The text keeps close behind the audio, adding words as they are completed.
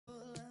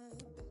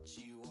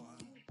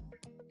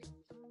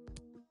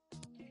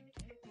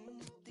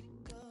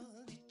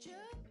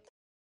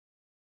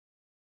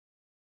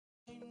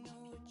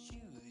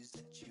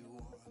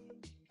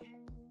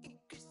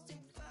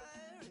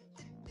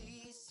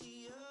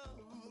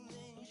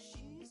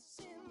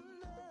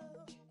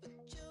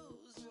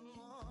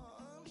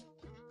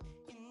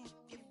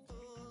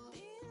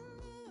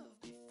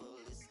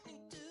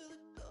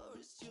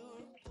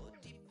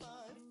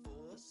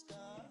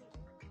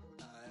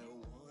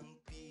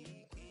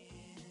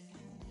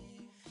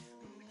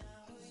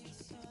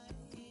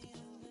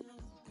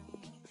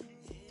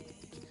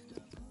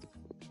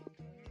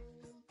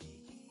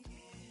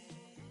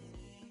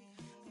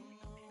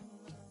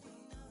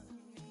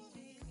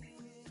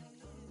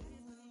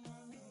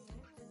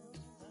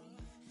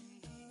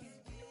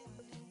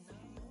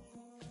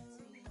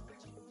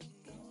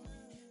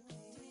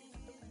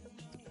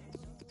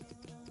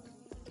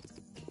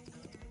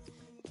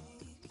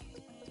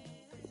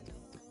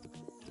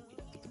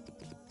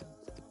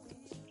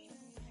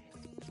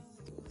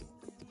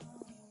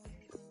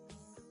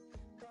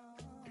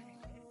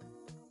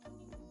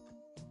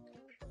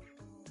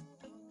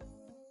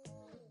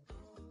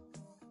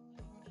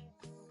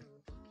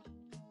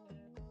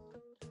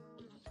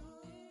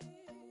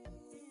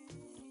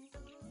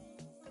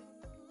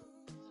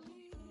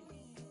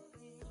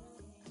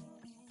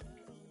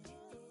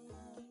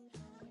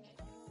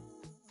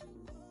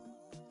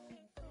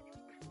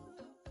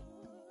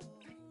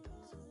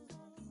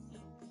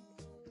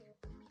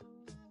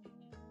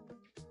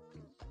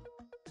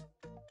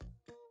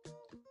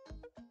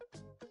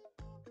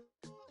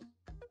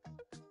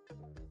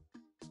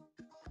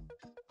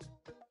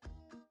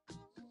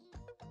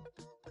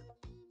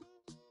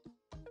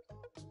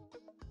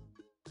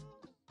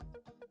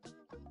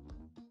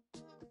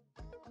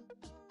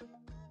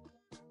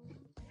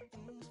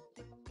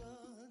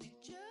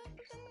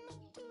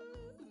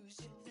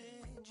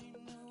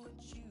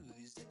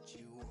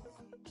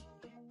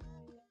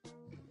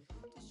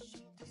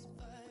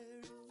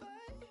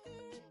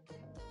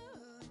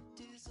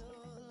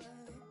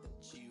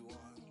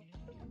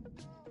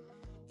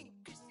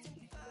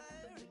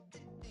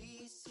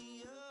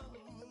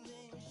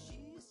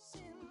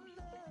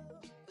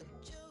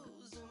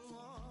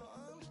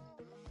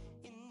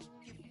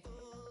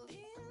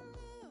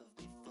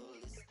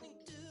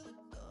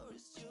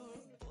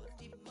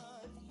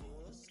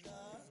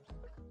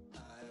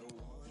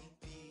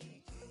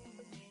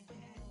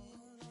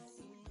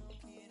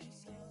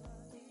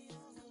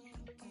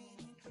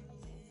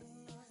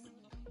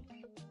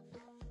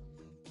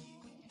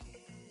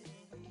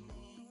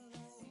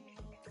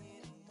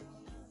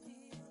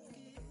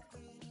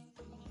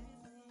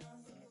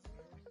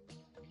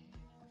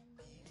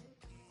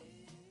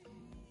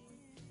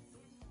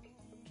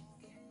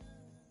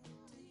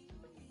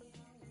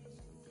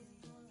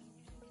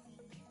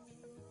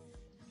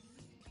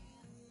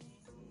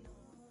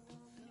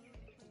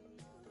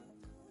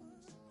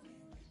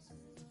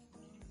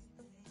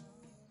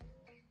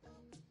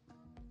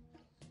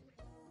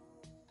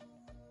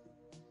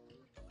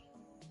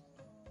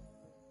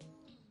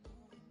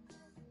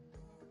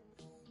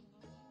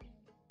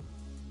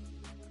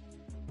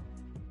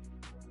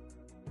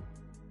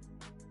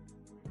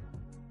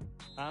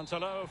And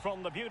hello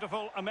from the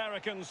beautiful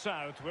American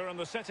South. We're in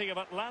the city of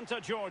Atlanta,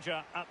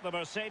 Georgia, at the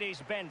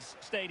Mercedes-Benz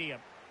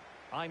Stadium.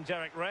 I'm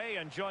Derek Ray,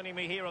 and joining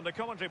me here on the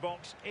commentary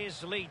box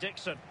is Lee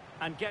Dixon,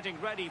 and getting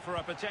ready for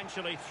a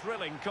potentially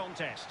thrilling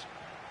contest.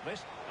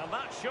 And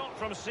that shot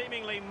from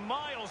seemingly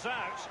miles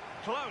out,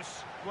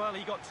 close. Well,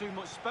 he got too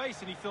much space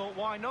and he thought,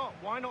 why not?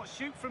 Why not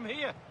shoot from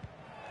here?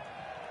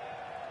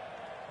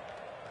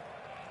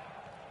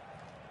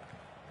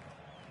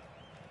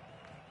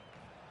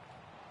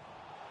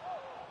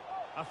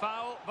 A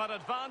foul, but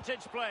advantage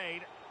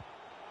played.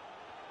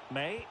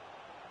 May.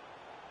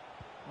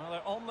 Well,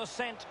 they're on the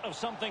scent of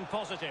something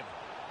positive.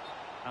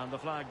 And the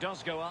flag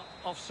does go up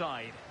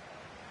offside.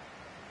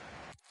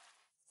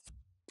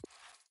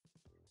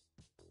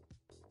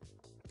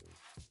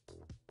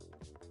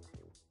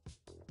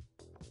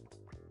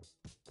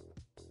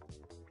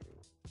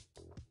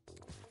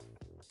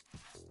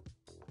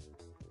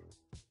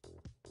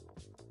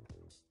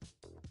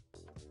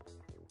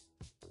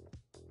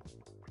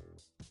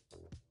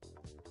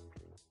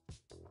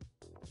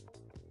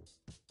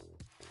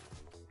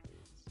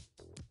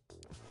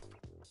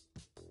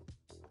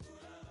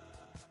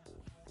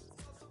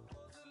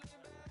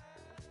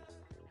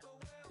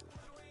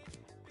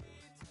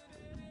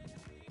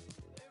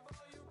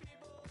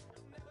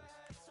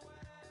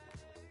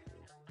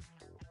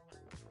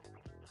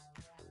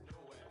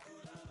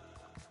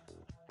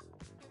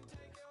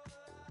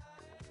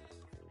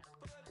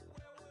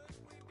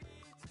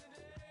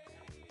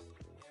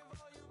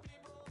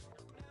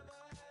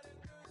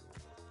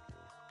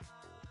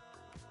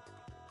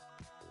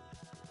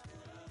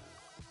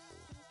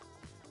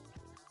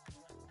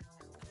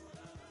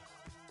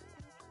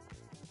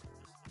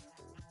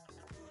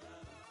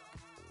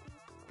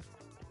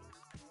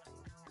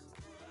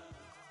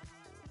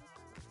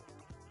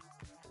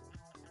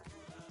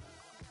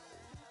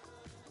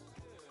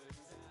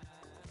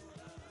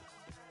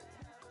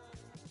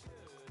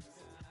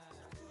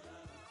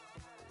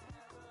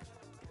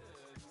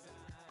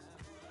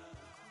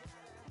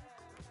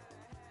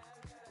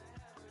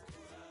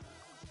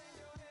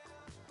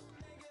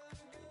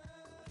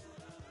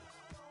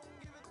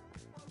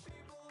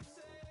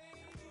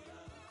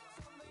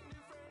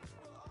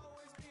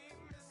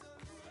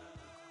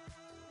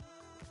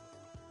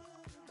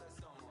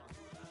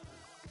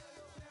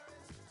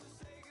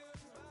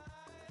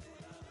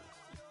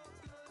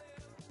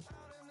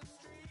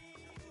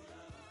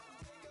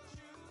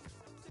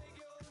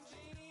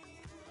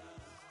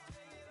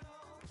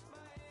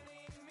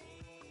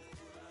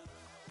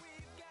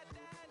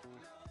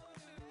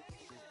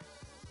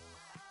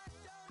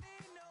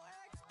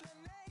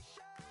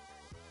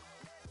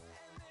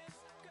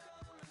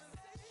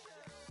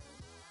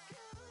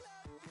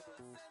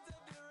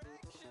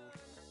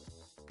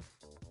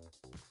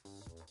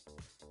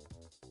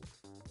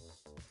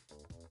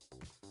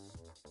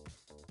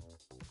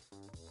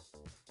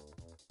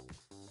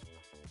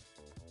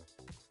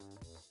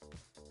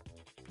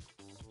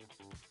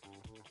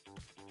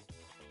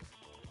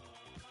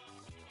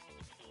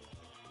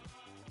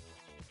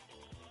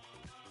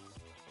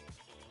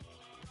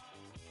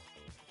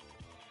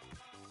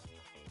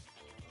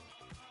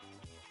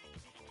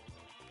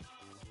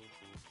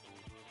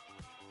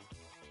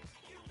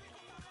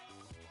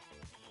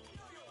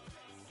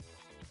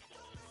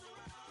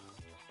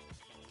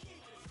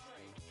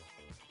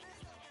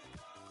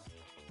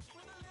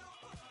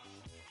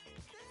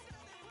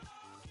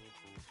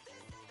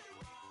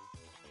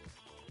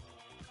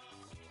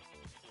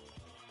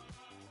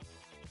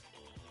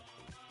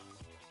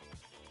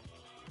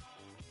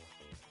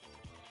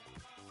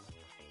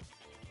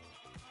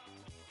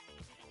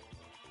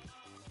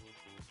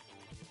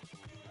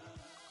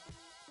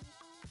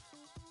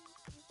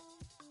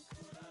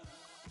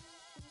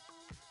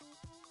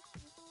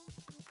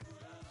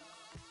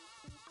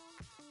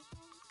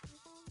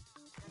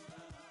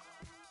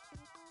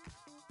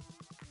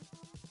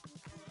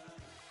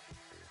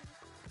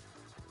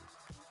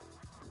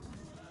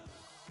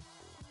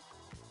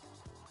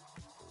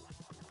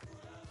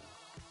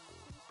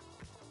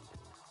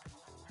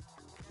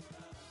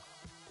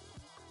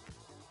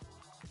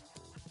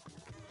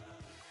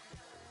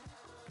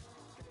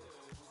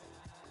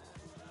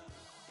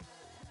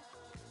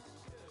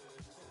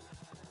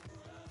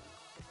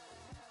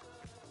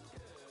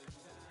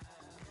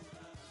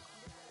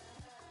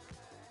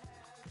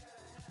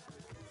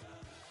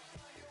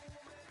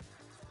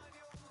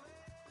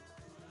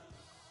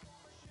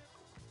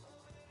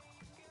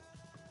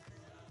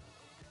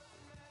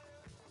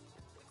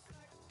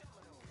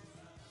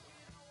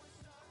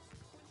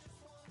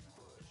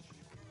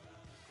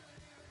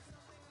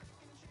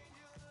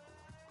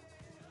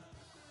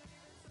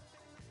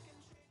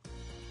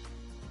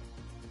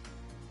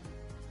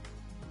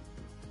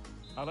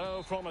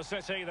 Hello from a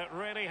city that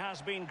really has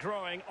been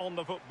growing on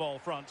the football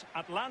front.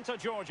 Atlanta,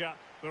 Georgia.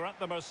 We're at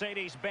the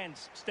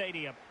Mercedes-Benz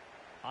Stadium.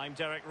 I'm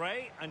Derek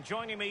Ray, and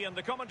joining me in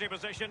the commentary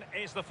position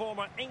is the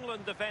former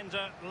England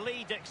defender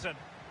Lee Dixon.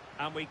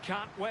 And we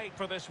can't wait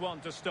for this one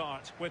to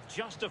start with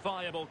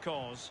justifiable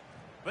cause.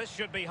 This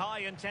should be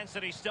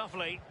high-intensity stuff,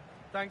 Lee.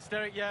 Thanks,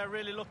 Derek. Yeah,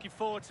 really looking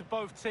forward to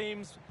both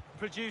teams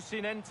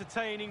producing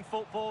entertaining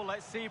football.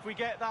 Let's see if we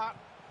get that.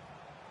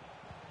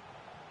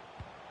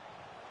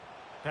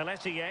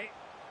 Pelletier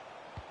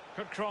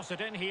could cross it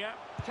in here.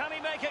 Can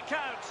he make it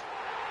count?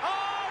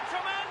 Oh,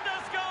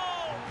 tremendous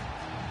goal!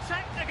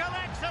 Technical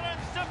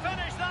excellence to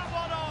finish that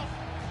one off.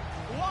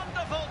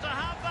 Wonderful to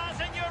have that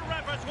in your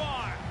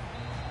repertoire.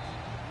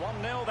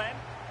 1-0 then.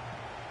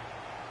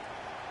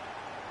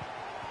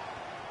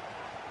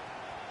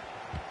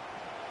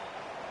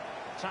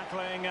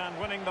 Tackling and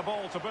winning the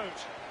ball to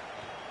boot.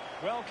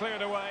 Well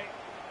cleared away.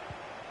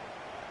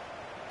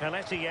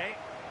 Pelletier.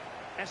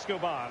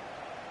 Escobar.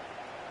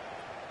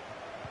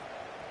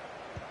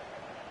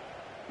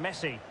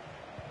 Messi.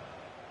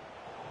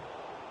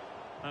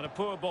 And a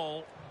poor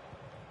ball.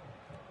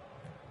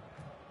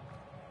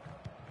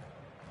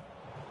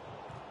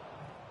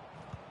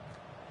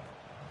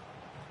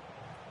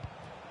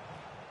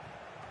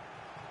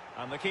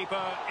 And the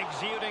keeper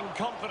exuding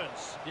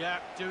confidence. Yeah,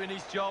 doing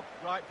his job.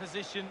 Right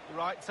position,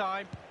 right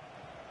time.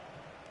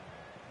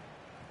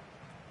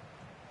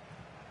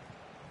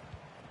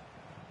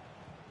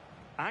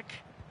 Ak.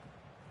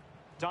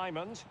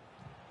 Diamond.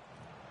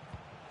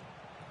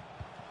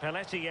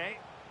 Pelletier.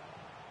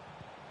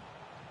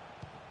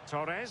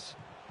 Torres.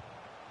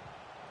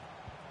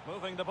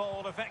 Moving the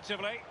ball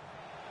effectively.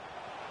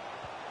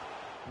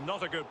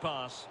 Not a good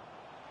pass.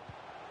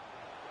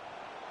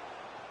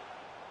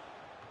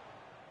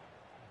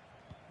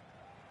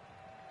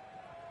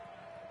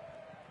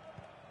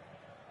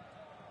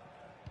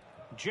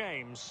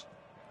 James.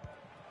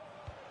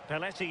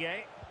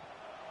 Pelletier.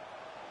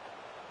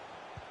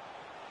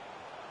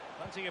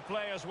 Plenty of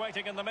players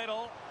waiting in the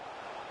middle.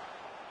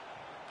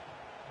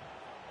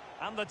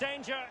 And the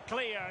danger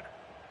cleared.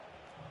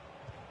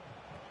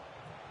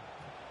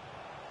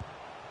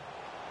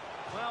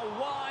 Well,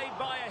 wide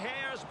by a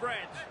hair's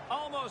breadth.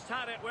 Almost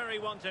had it where he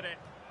wanted it.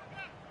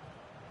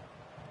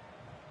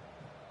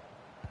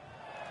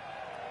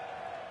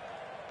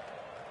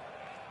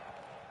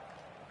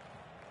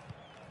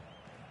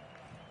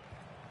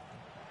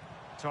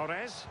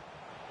 Torres.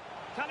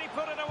 Can he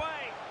put it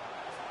away?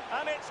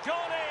 And it's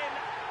gone in.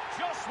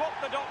 Just what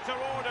the doctor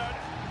ordered.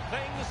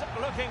 Things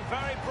looking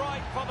very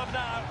bright for them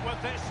now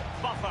with this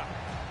buffer.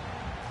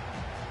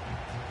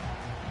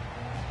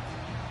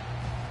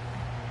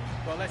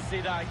 Well, let's see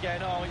that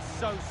again. Oh, he's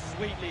so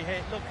sweetly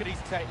hit. Look at his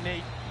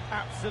technique.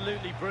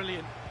 Absolutely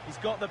brilliant. He's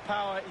got the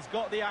power, he's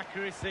got the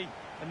accuracy,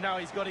 and now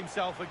he's got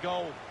himself a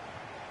goal.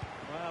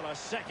 Well, a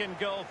second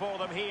goal for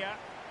them here.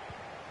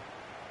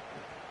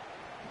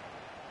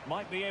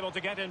 Might be able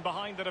to get in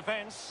behind the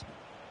defence.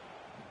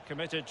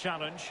 Committed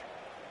challenge.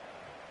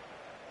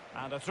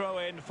 And a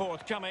throw-in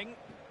forthcoming.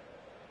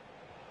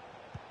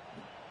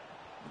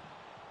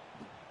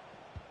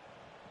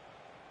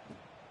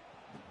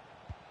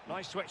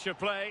 Nice switch of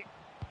play.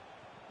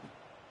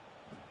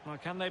 Well,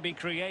 can they be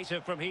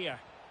creative from here?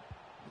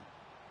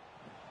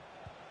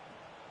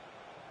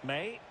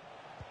 May.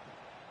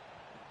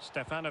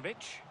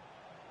 Stefanovic.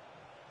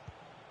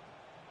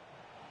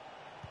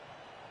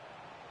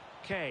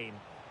 Kane.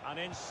 An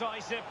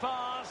incisive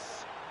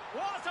pass.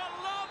 What a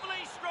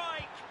lovely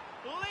strike!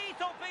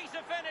 Lethal piece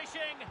of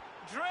finishing.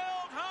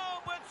 Drilled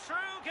home with true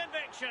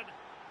conviction.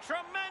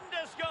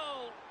 Tremendous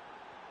goal.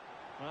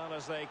 Well,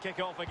 as they kick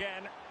off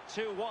again,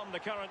 2-1 the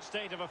current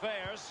state of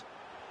affairs.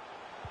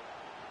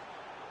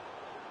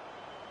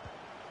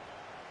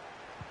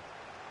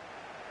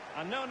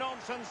 And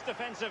no-nonsense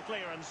defensive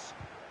clearance.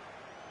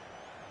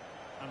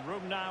 And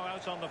room now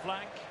out on the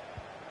flank.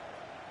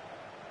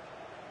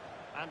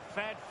 And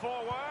fed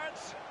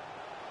forwards.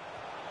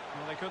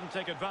 Well, they couldn't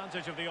take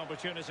advantage of the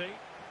opportunity.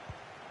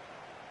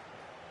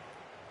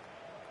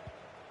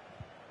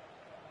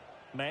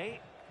 May.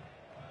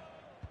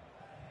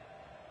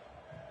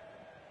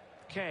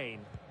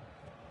 Kane.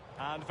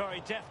 And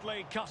very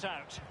deftly cut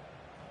out.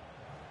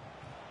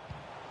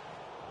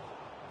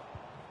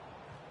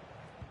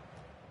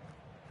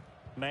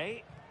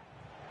 May.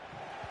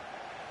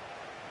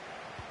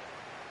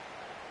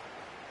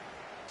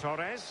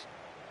 Torres.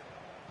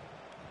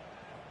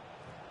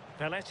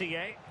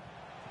 Pelletier.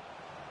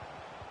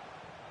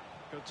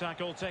 Good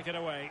tackle, taken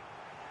away.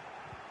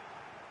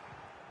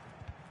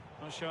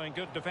 Well, showing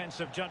good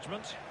defensive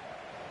judgment.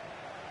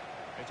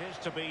 It is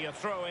to be a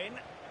throw-in.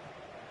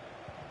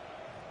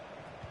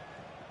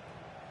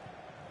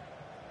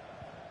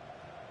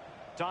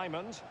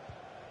 Diamond.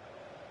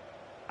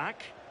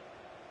 Ak.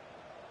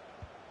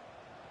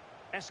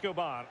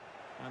 Escobar.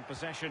 And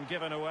possession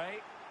given away.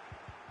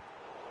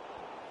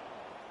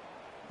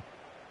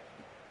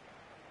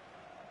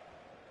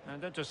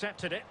 And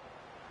intercepted it.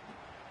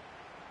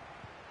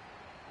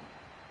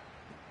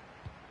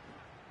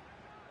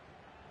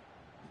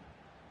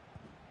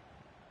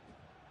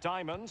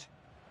 Diamond.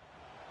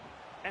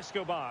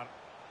 Escobar.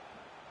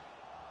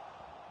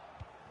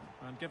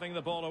 And giving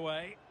the ball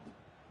away.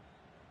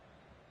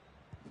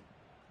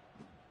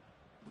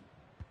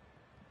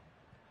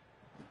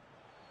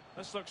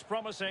 This looks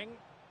promising.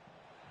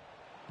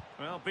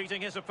 Well,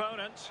 beating his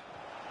opponent.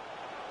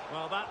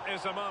 Well, that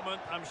is a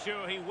moment I'm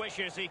sure he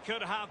wishes he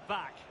could have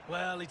back.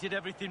 Well, he did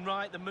everything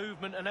right, the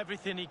movement and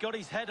everything. He got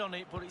his head on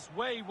it, but it's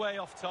way, way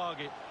off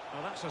target.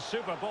 Well, that's a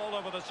super ball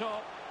over the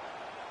top.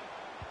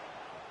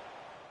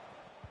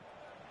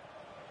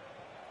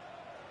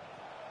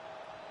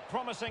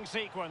 Promising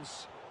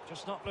sequence.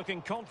 Just not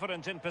looking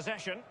confident in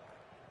possession.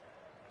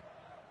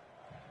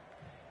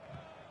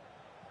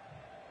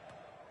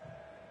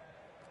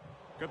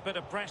 Good bit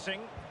of pressing.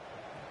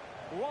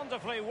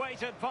 Wonderfully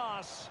weighted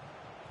pass.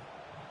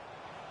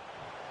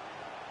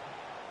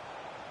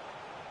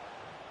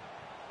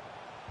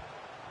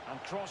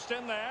 And crossed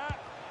in there,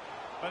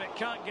 but it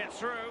can't get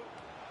through.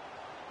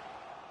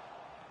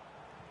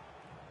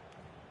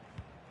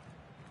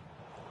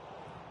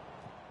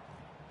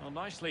 Well,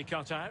 nicely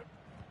cut out.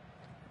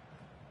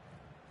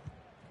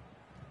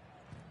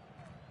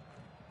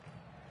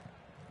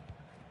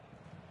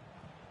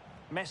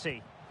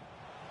 Messi.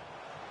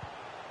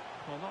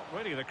 Well, not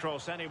really the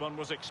cross anyone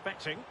was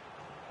expecting.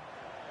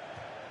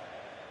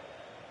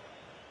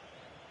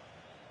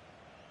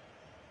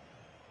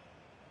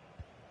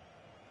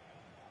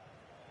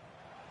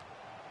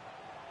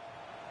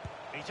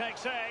 He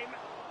takes aim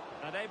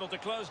and able to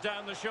close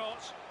down the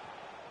shot.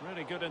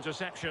 Really good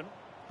interception.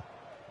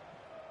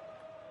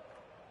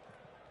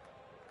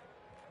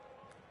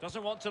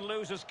 Doesn't want to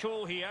lose his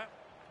cool here.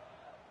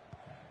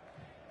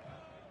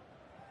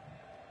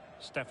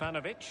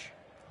 Stefanovic.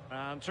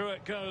 And through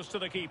it goes to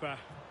the keeper.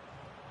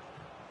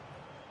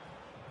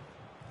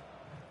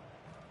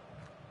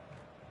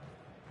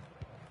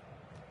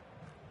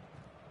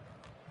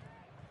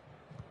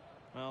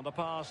 Well, the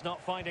pass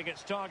not finding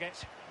its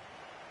target.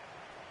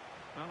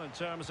 Well, in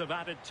terms of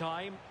added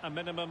time, a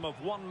minimum of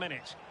 1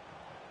 minute.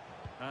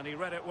 And he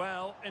read it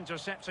well,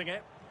 intercepting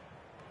it.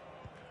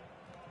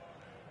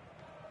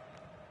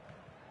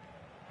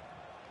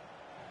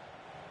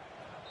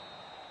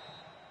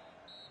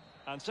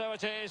 And so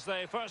it is,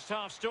 the first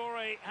half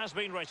story has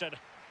been written.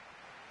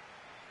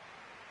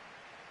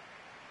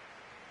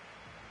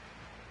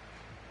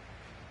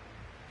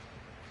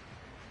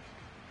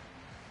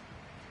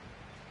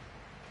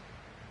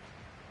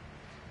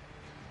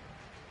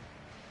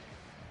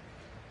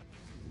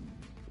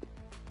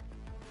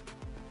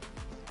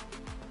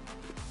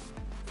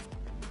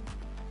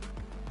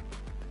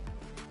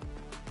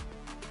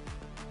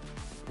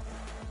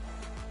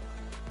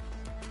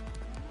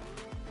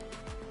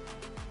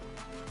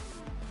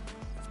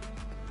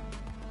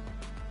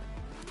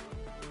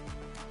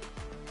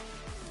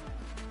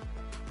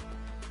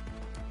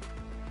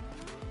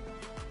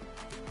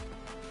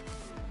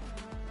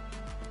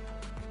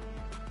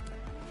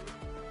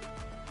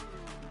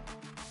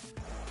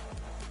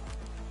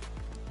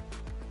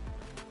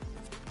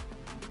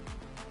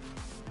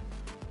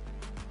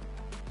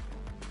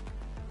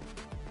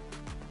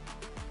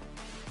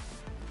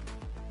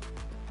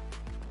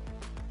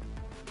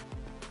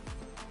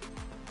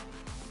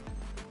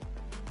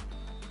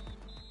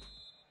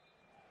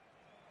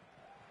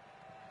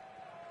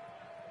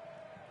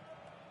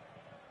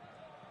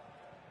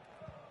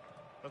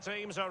 The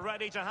teams are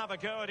ready to have a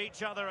go at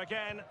each other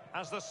again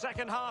as the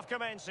second half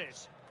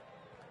commences.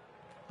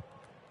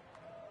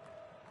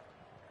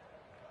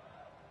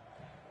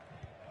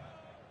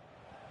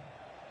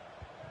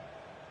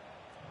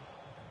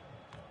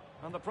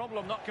 And the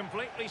problem not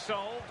completely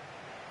solved.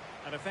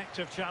 An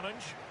effective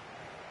challenge.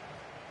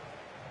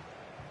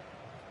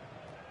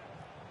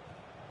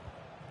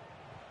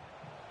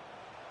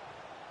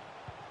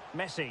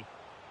 Messi.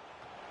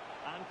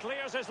 And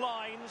clears his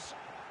lines.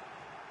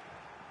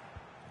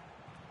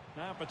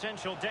 Now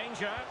potential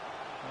danger.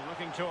 They're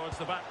looking towards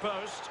the back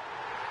post.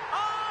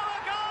 Oh,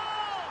 a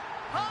goal!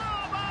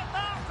 How about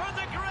that for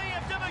degree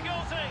of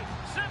difficulty?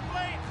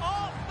 Simply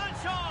off the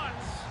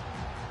charts.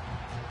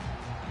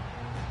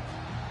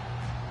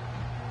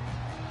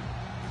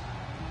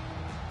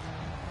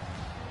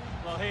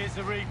 Well, here's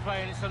the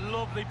replay, and it's a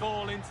lovely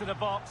ball into the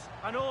box.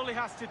 And all he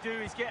has to do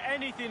is get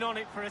anything on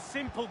it for a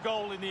simple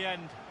goal in the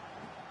end.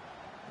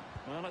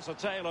 Well, it's a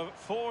tale of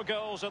 4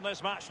 goals in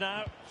this match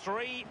now.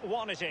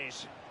 3-1 it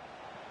is.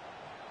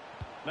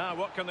 Now,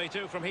 what can they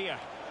do from here?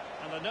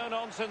 And a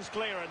no-nonsense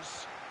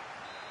clearance.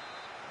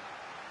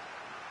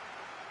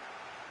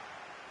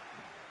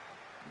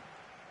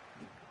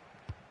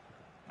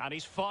 And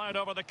he's fired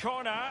over the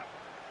corner.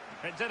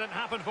 It didn't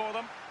happen for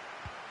them.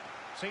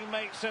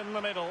 Teammates in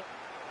the middle.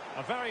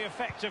 A very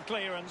effective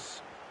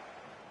clearance.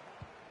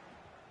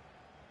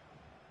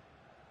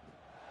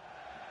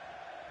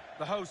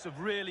 The hosts have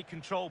really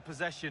controlled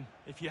possession.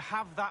 If you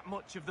have that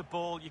much of the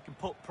ball, you can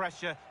put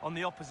pressure on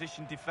the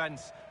opposition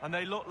defence. And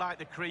they look like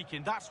they're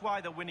creaking. That's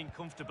why they're winning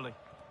comfortably.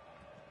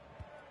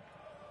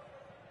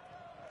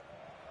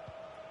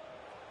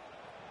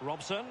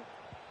 Robson.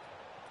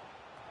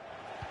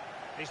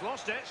 He's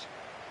lost it.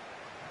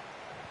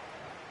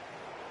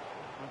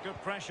 And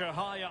good pressure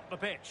high up the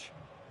pitch.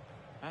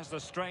 Has the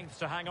strength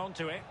to hang on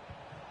to it.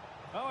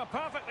 Oh, a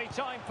perfectly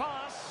timed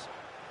pass.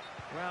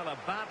 Well, a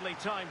badly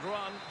timed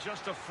run,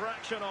 just a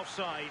fraction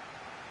offside.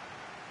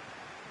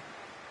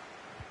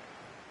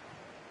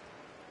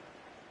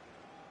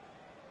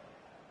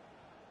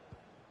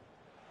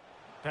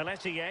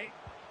 Pelletier.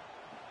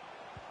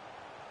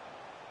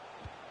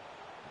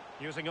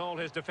 Using all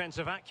his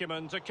defensive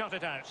acumen to cut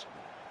it out.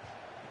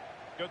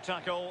 Good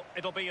tackle,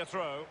 it'll be a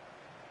throw.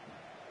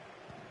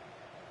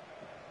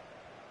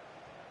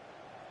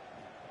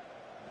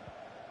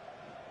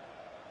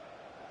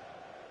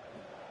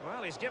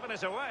 Well, he's given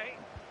us away.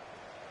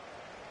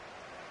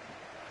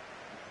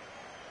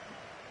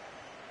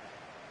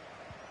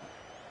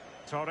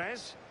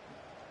 Torres.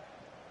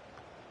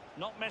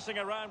 Not messing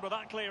around with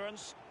that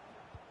clearance.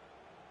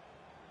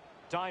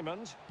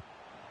 Diamond.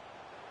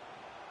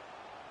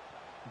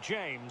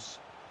 James.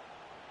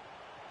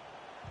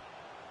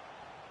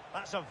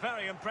 That's a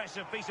very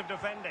impressive piece of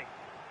defending.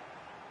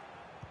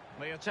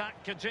 The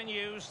attack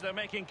continues. They're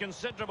making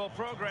considerable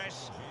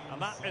progress,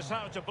 and that is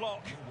how to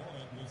block.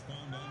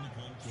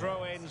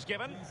 Throw-ins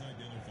given. Please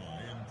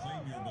identify and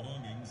claim your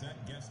belongings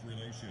at guest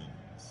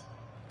relations.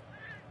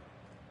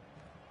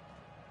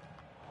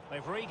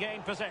 They've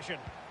regained possession.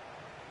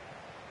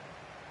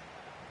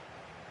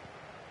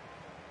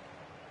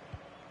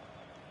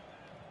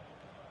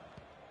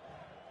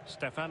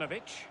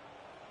 Stefanovic.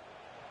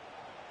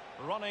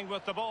 Running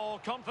with the ball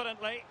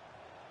confidently.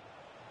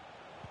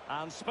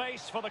 And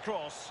space for the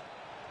cross.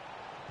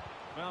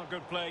 Well,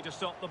 good play to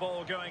stop the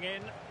ball going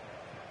in.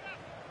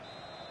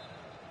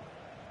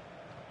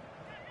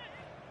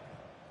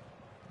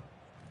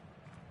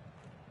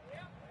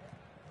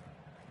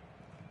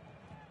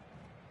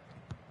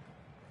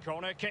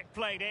 Corner kick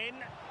played in.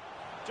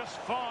 Just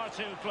far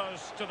too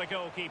close to the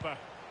goalkeeper.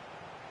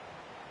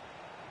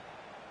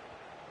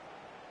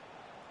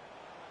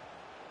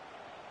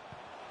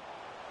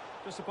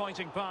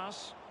 Disappointing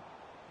pass.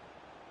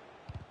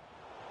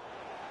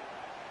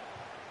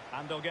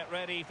 And they'll get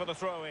ready for the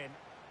throw-in.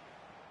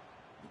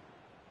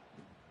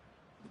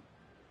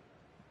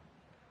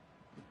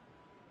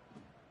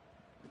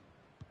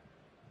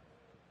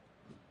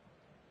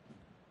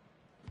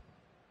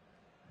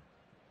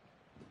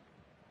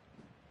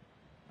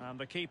 And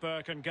the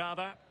keeper can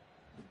gather.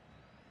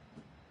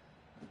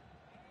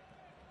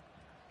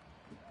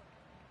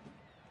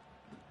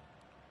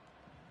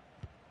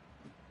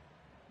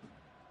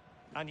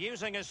 And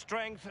using his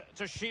strength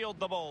to shield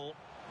the ball.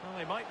 Well,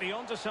 he might be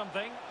onto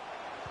something.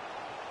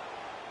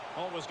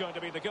 Always going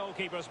to be the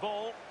goalkeeper's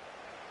ball.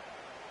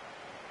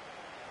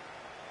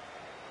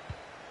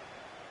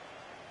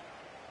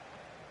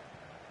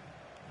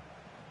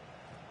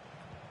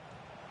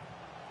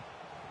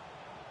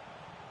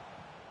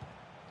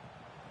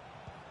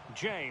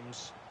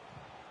 James.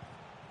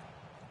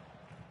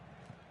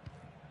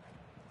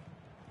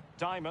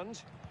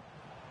 Diamond.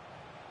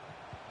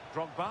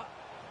 Drogba.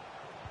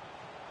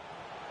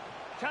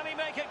 Can he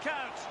make it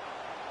count?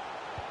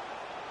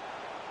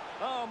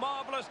 Oh,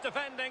 marvellous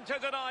defending to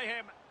deny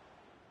him.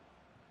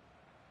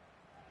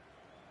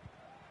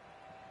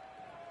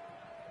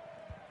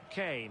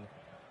 Kane.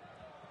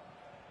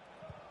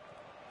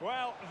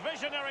 Well,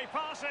 visionary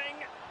passing.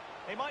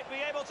 He might be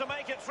able to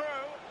make it through.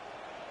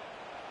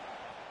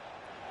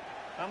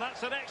 And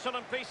that's an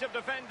excellent piece of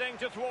defending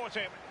to thwart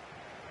him.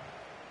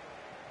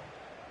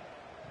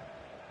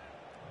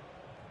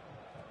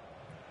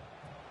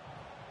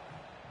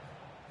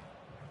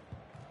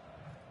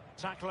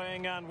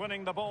 Tackling and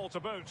winning the ball to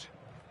boot.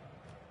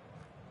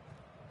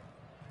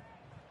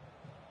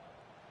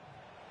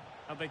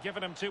 Have they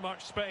given him too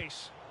much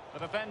space? The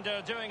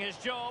defender doing his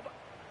job.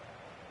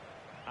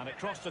 And it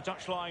crossed the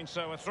touchline,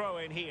 so a throw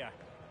in here.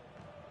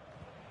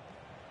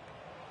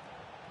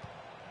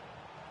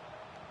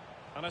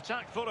 An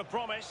attack full of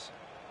promise.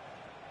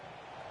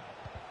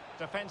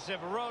 Defensive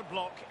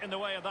roadblock in the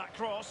way of that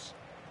cross.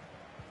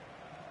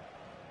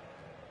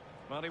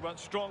 Well, he went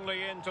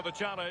strongly into the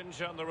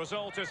challenge, and the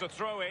result is a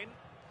throw-in.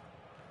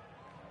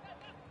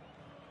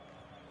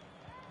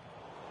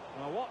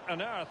 Well, what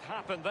on earth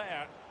happened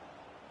there?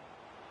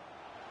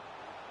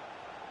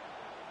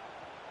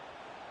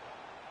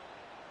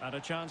 And a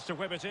chance to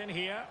whip it in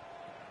here.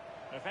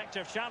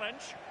 Effective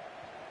challenge.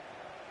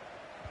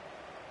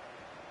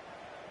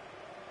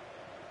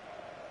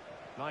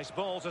 Nice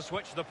ball to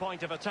switch the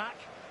point of attack.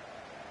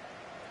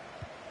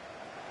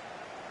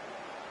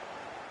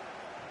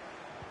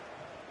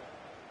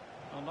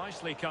 Well,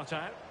 nicely cut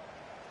out.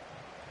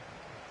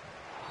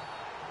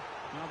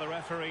 Now the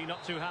referee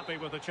not too happy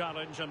with the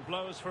challenge and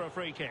blows for a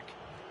free kick.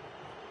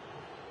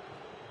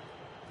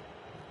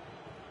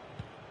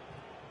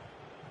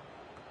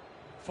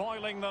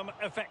 Foiling them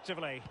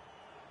effectively.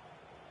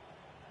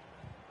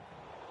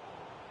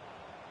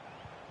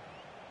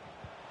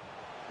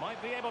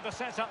 Might be able to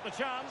set up the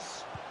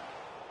chance.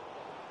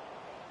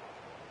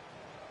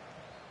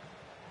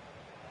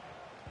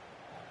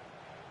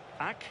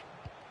 Ack.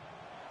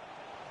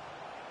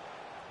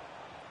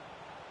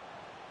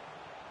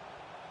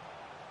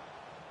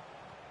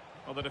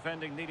 Well, the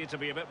defending needed to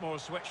be a bit more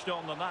switched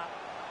on than that.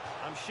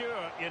 I'm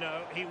sure, you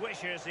know, he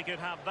wishes he could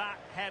have that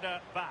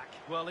header back.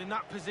 Well, in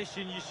that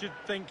position, you should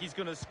think he's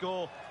going to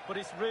score, but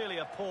it's really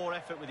a poor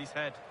effort with his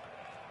head.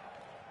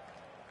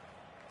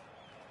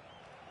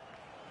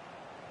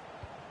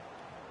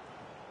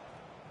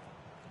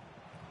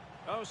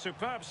 Oh,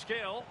 superb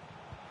skill.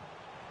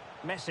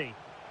 Messi.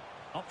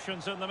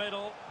 Options in the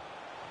middle.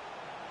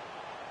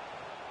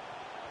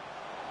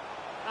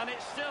 And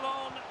it's still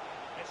on.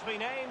 It's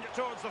been aimed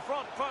towards the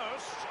front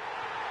post.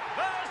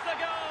 There's the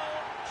goal.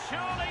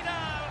 Surely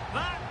now,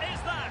 that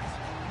is that.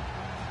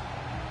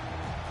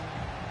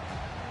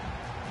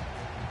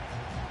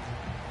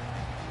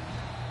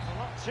 Well,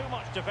 not too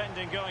much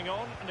defending going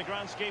on in the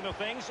grand scheme of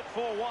things.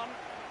 4-1.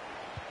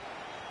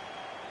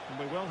 And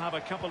we will have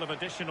a couple of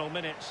additional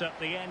minutes at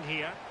the end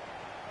here.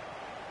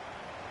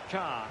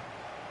 Shah.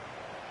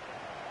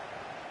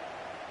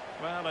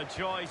 Well, a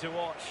joy to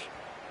watch.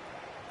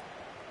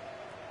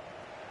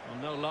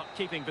 Well, no luck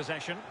keeping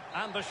possession.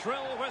 And the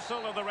shrill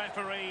whistle of the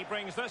referee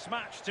brings this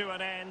match to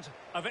an end.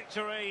 A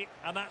victory,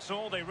 and that's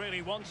all they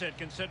really wanted,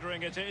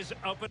 considering it is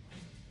open.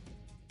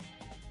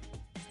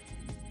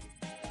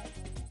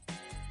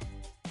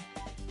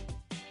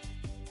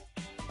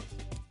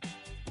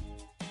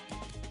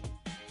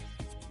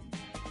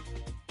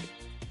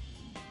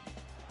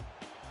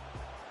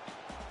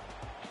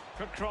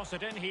 Could cross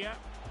it in here.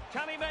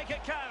 Can he make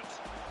it count?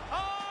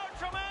 Oh,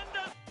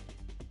 tremendous!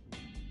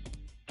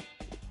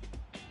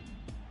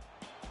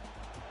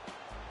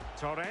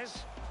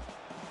 Torres.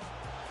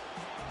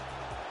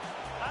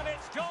 And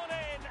it's gone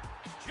in.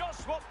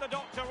 Just what the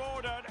doctor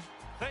ordered.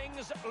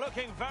 Things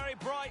looking very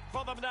bright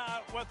for them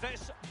now with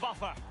this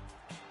buffer.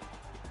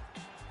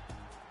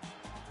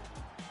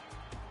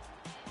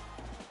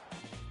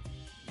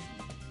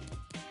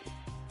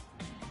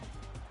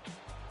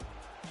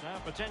 Now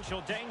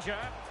potential danger.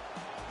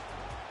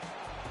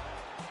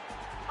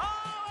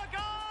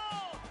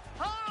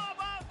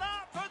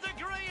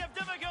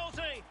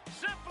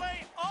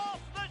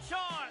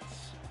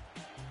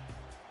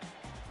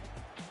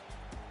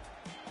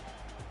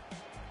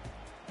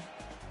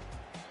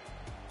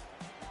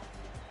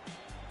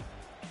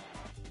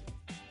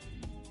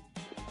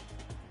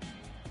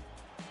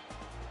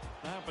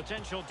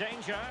 Potential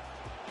danger.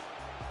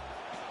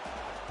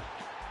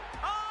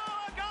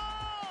 Oh, a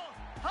goal!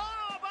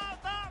 How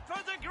about that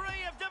for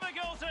degree of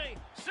difficulty?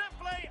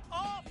 Simply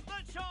off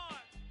the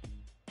chart.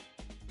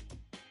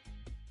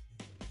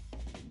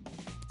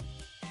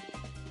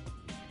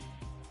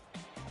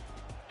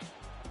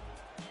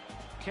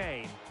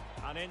 Kane,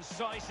 an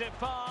incisive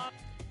pass.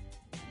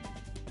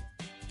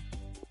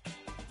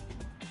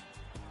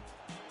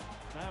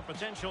 Now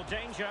potential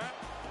danger.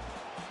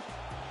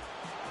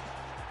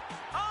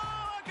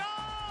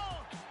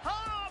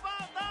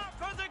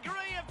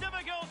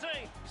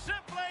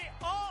 Simply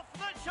off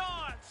the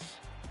charts.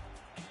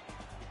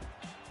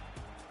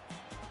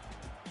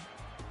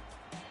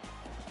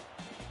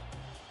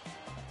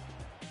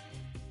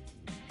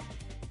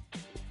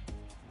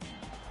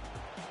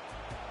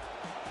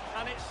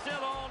 And it's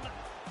still on.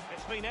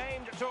 It's been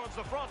aimed towards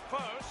the front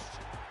post.